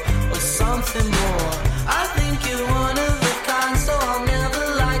cure or something more. I think you're one of the kind, so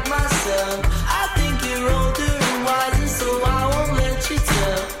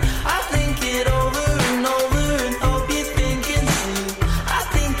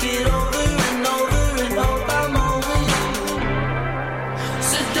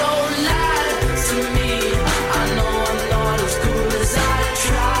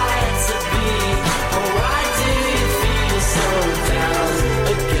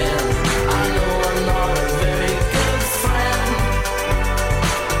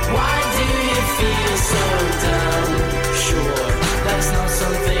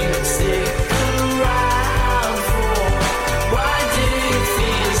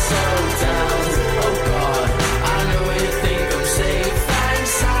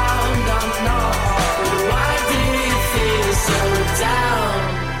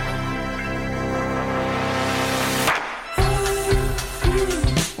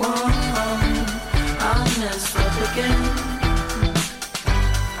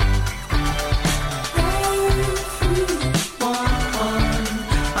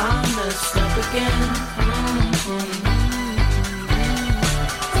again.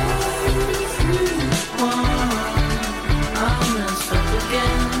 I messed up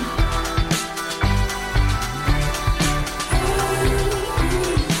again.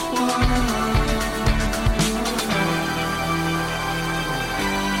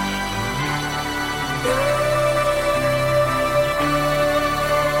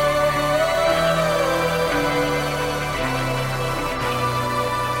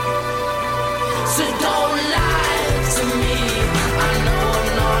 So don't lie to me. I know I'm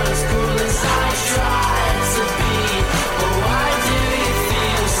not as cool as I try to be. But why do you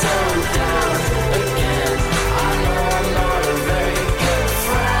feel so down again? I know I'm not a very good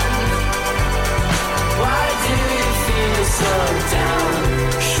friend. Why do you feel so down?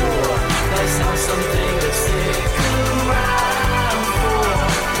 Sure, that's not something to stick around for.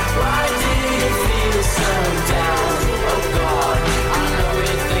 Why do you feel so down? Oh God, I know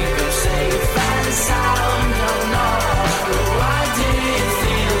you think I'm safe and sound. No, no, but why do you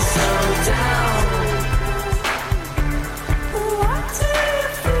feel so down? Why do you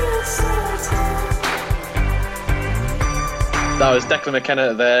feel so down? That was Declan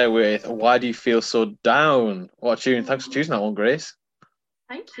McKenna there with Why Do You Feel So Down? What a tune. Thanks for choosing that one, Grace.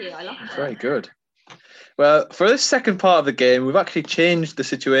 Thank you. I love it. Very good. Well, for this second part of the game, we've actually changed the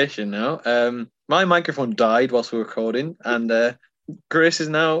situation now. My microphone died whilst we were recording, and Grace has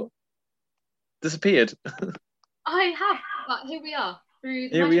now disappeared. I have, but here we are. Through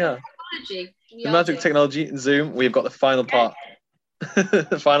the Here we magic are. of technology. We The are magic doing- technology in Zoom, we've got the final part.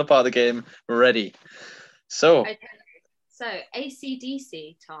 The final part of the game ready. So, Okay. So,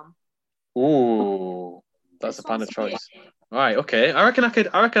 AC/DC, Tom. ooh, that's a This fan of one's choice. Right, okay. I reckon I could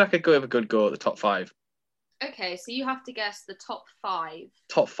have a good go at the top five. Okay, so you have to guess the top 5.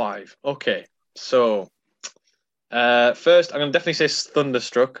 Top five. Okay. So, first, I'm going to definitely say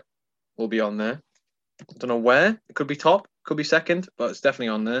Thunderstruck will be on there. Don't know where. It could be top, could be second, but it's definitely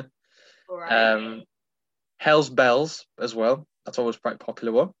on there. All right. Hell's Bells as well. That's always quite a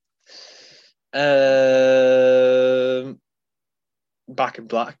popular one. Back in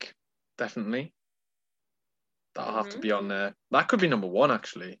Black, definitely. That'll have to be on there. That could be number 1,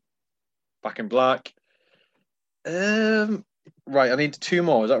 actually. Back in Black. Right, I need 2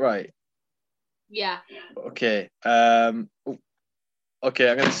 more. Is that right? Yeah. Okay. Okay,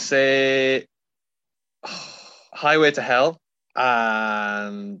 I'm gonna say Highway to Hell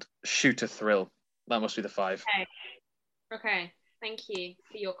and Shoot to Thrill. That must be the 5. Okay. Thank you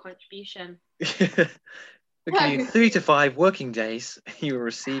for your contribution. Okay, 3 to 5 working days, you will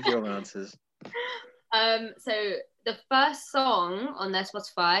receive your answers. So the first song on their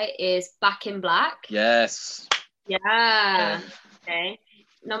Spotify is Back in Black. Yes. Yeah. Okay.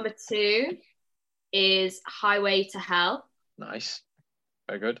 Number 2 is Highway to Hell. Nice.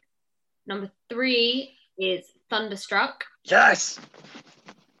 Very good. Number 3 is Thunderstruck. Yes.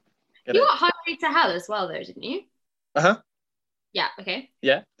 Get You it. got Highway to Hell as well, though, didn't you? Uh-huh. Yeah. Okay.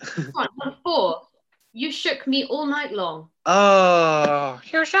 Yeah. Come on, number 4. You Shook Me All Night Long. Oh,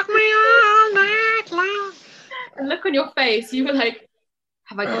 you shook me all night long. And look on your face. You were like,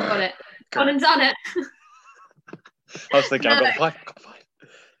 "Have I got it? Gone and done it." I was thinking, I've got 5. I've got 5.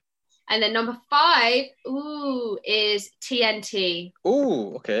 And then number 5, is TNT.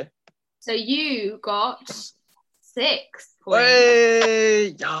 Ooh, okay. So you got 6 points. Way!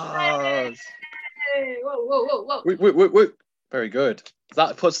 Yes. Hey, whoa. Wait. Very good.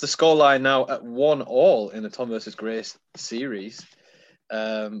 That puts the scoreline now at 1-1 in the Tom versus Grace series.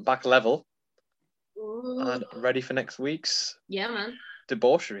 Back level Ooh. and ready for next week's Yeah, man.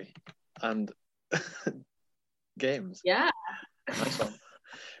 debauchery and games. Yeah. Nice one.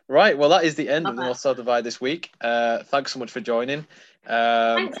 Right, well, that is the end of the Love North South Divide this week. Thanks so much for joining.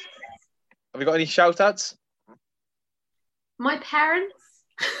 Thanks. Have you got any shout outs? My parents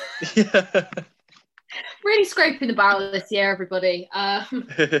Yeah. really scraping the barrel this year, everybody. But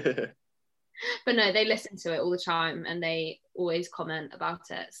no, they listen to it all the time and they always comment about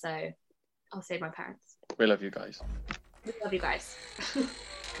it. So I'll say my parents. We love you guys. We love you guys.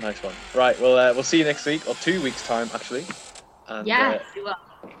 Nice one. Right, well, we'll see you next week, or 2 weeks' time, actually. And Yes, we will.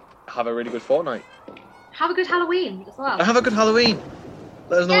 have a really good fortnight. Have a good Halloween as well. And have a good Halloween.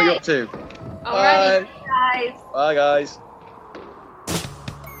 Let us know what you're up to. Alrighty, guys. Bye, guys.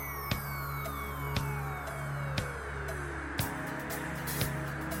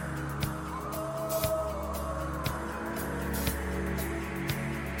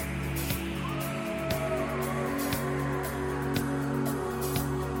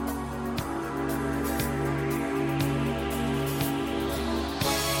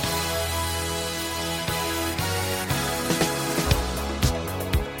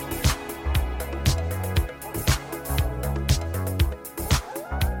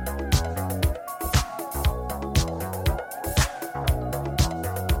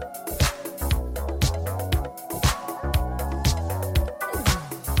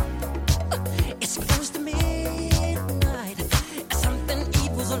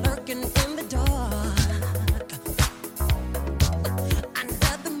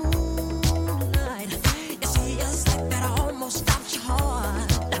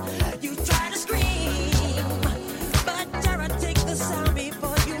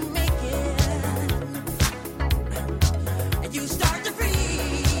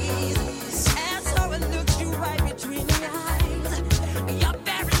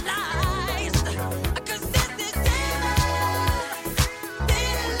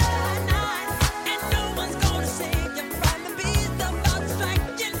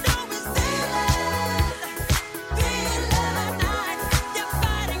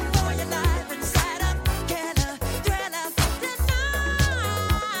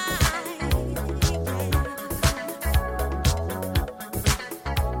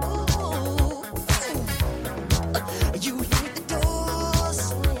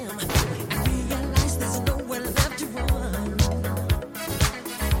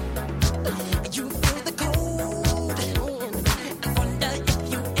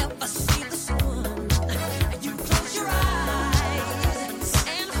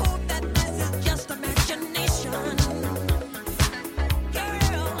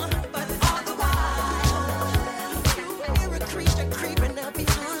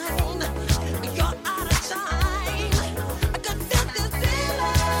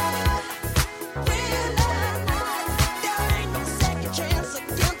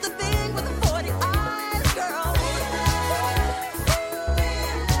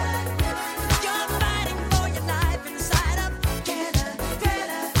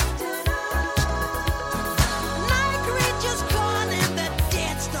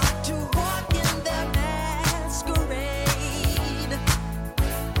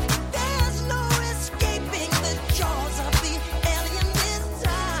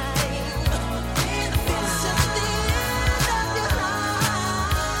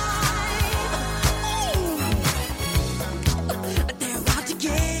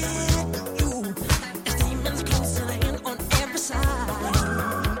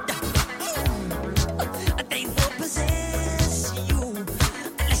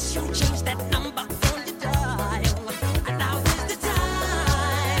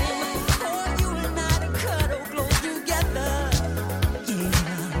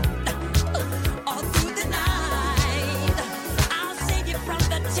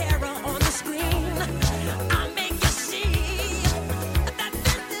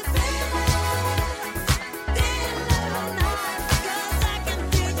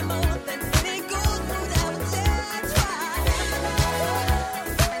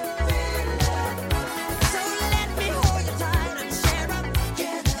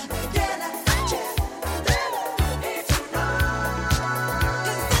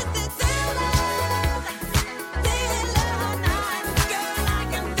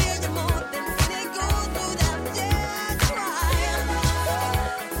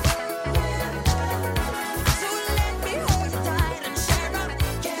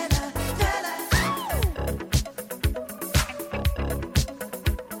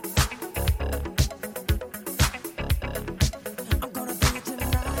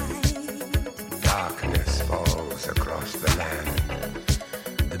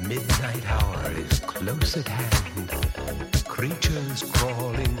 midnight hour is close at hand. Creatures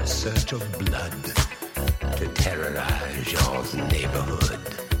crawl in search of blood to terrorize your neighborhood.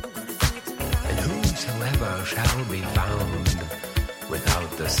 And whosoever shall be found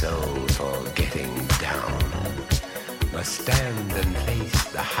without the soul for getting down must stand and face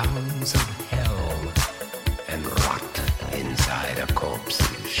the hounds of hell and rot inside a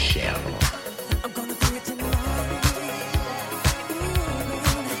corpse's shell.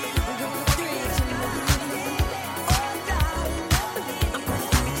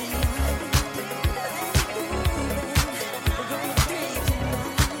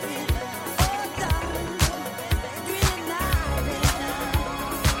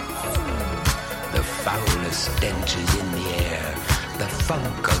 Stench is in the air, the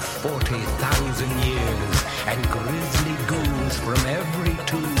funk of 40,000 years, and grisly ghouls from every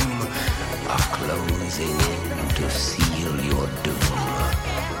tomb are closing in to seal your doom.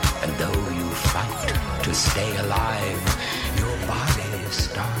 And though you fight to stay alive, your body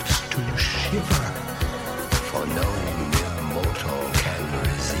starts to shiver